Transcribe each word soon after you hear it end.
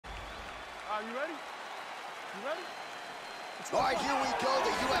round. You ready? You ready? All right, here we go.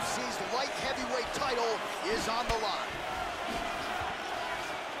 The UFC's light heavyweight title is on the line.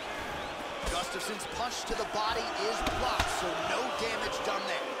 Gustafsson's punch to the body is blocked, so no damage done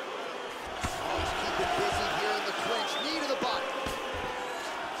there. Oh, he's keeping busy here in the clinch. Knee to the body.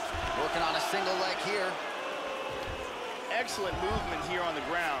 Working on a single leg here. Excellent movement here on the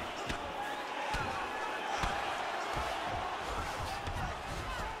ground.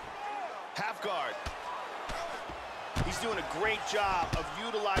 Half guard. He's doing a great job of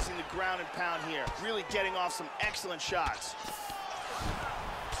utilizing the ground and pound here. Really getting off some excellent shots.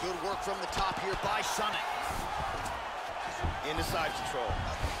 Good work from the top here by Sonnen. Into side control.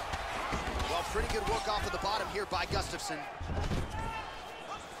 Well, pretty good work off of the bottom here by Gustafsson.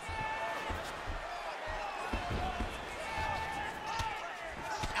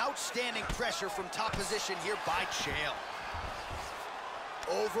 Outstanding pressure from top position here by Chael.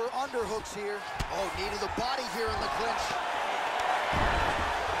 Over underhooks here. Oh, knee to the body here in the clinch.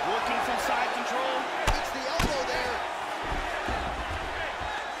 Working from side control. Beats the elbow there.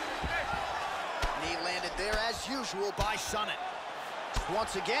 Knee landed there as usual by Sonnen.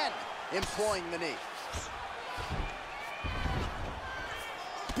 Once again, employing the knee.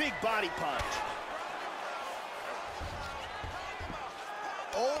 Big body punch.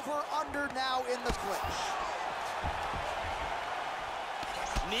 Over, under now in the clinch.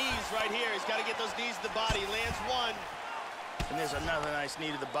 Knees right here. He's got to get those knees to the body. Lands one. And there's another nice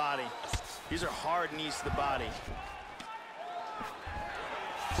knee to the body. These are hard knees to the body.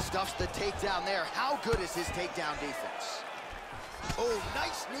 Stuffs the takedown there. How good is his takedown defense? Oh,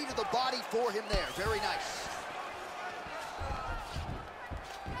 nice knee to the body for him there. Very nice.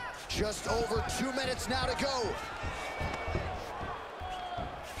 Just over 2 minutes now to go.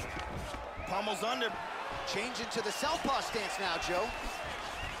 Pummels under. Change into the southpaw stance now, Joe.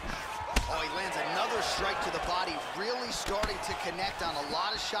 Oh, he lands another strike to the body, really starting to connect on a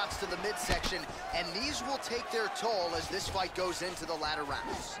lot of shots to the midsection, and these will take their toll as this fight goes into the latter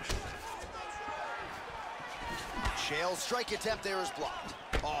rounds. Chael's strike attempt there is blocked.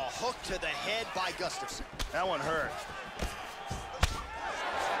 Oh, hook to the head by Gustafsson. That one hurt.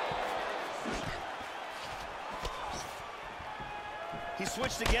 He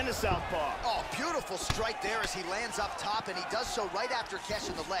switched again to southpaw. Oh, beautiful strike there as he lands up top, and he does so right after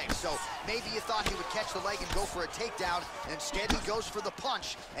catching the leg. So maybe you thought he would catch the leg and go for a takedown. Instead, he goes for the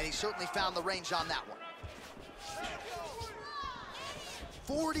punch, and he certainly found the range on that one.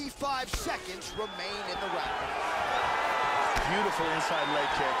 45 seconds remain in the round. Beautiful inside leg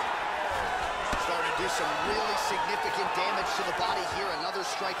kick. Starting to do some really significant damage to the body here. Another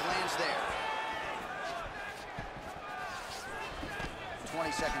strike lands there.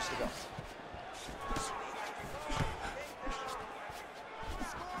 20 seconds to go.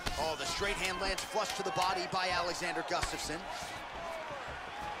 Oh, the straight hand lands flush to the body by Alexander Gustafsson.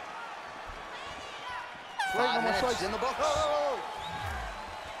 5 minutes in the books. Oh.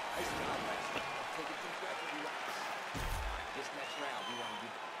 This next round, we want to be.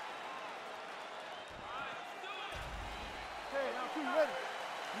 Hey, now, you ready?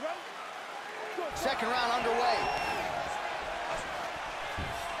 You ready? Good. Second round underway.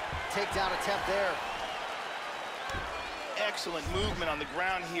 Takedown attempt there. Excellent movement on the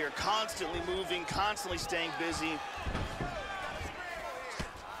ground here. Constantly moving, constantly staying busy.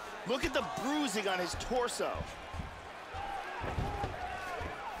 Look at the bruising on his torso.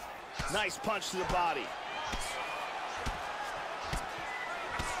 Nice punch to the body.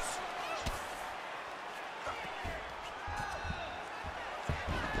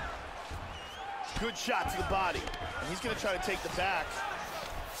 Good shot to the body. And he's going to try to take the back.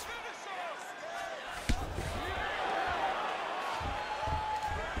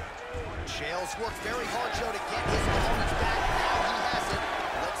 Chael's worked very hard, Joe, to get his opponents back. Now he has it.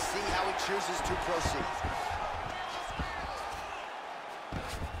 Let's see how he chooses to proceed.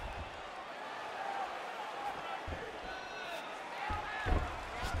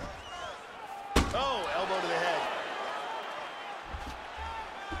 Oh, elbow to the head.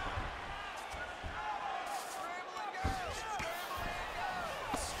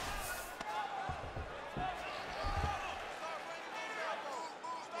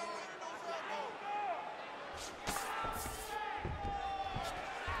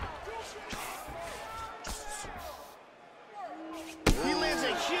 He lands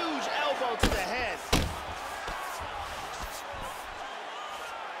a huge elbow to the head.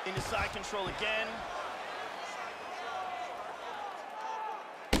 Into side control again.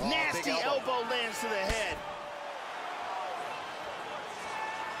 Oh, Nasty elbow lands to the head.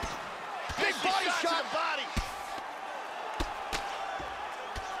 Big body shot. to the body.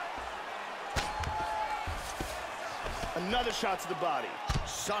 Another shot to the body.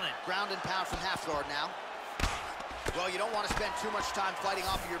 Stunning, ground and pound from half guard now. Well, you don't want to spend too much time fighting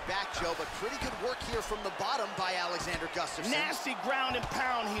off of your back, Joe, but pretty good work here from the bottom by Alexander Gustafsson. Nasty ground and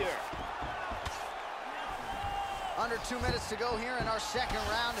pound here. Under 2 minutes to go here in our second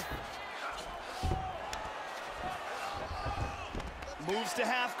round. Moves to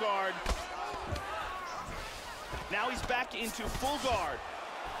half guard. Now he's back into full guard.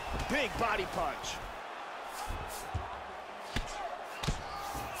 Big body punch.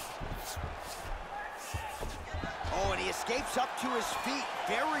 Oh, and he escapes up to his feet.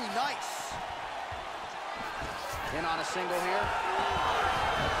 Very nice. In on a single here.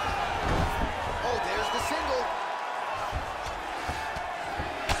 Oh, there's the single.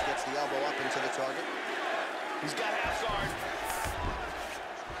 Just gets the elbow up into the target. He's got half guard.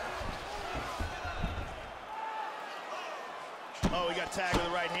 Oh, he got tagged with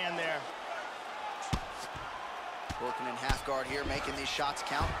the right hand there. Working in half guard here, making these shots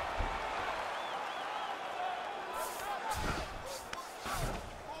count.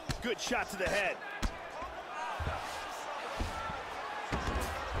 Good shot to the head.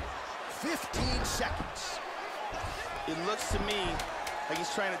 15 seconds. It looks to me like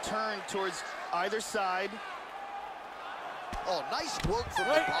he's trying to turn towards either side. Oh, nice work from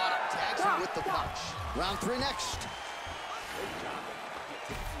the bottom. Tags him with the punch. Round 3 next.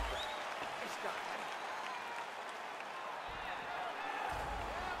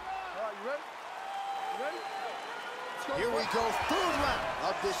 All right, you ready? You ready? Let's go. Here we go, third round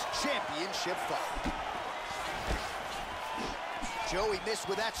of this championship fight. Joey missed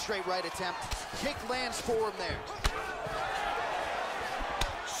with that straight right attempt. Kick lands for him there.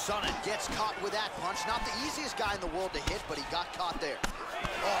 Sonnen gets caught with that punch. Not the easiest guy in the world to hit, but he got caught there.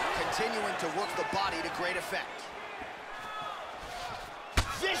 Oh, continuing to work the body to great effect.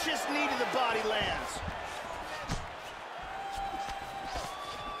 Vicious knee to the body lands.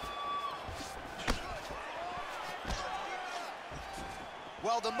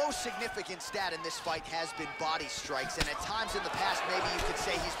 Well, the most significant stat in this fight has been body strikes, and at times in the past, maybe you could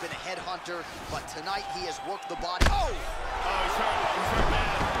say he's been a headhunter, but tonight he has worked the body. Oh! Oh, he's hurt. He's hurt bad.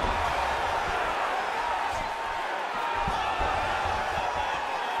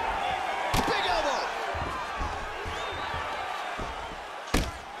 Big elbow!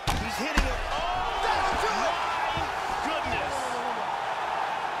 He's hitting him. Oh, That'll do it! goodness.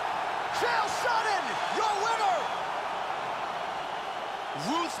 Chael Sonnen, your winner!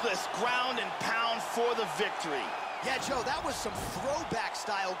 Ruthless ground and pound for the victory. Yeah, Joe, that was some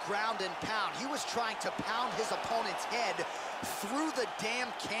throwback-style ground and pound. He was trying to pound his opponent's head through the damn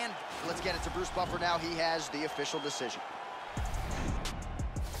can. Let's get it to Bruce Buffer now. He has the official decision.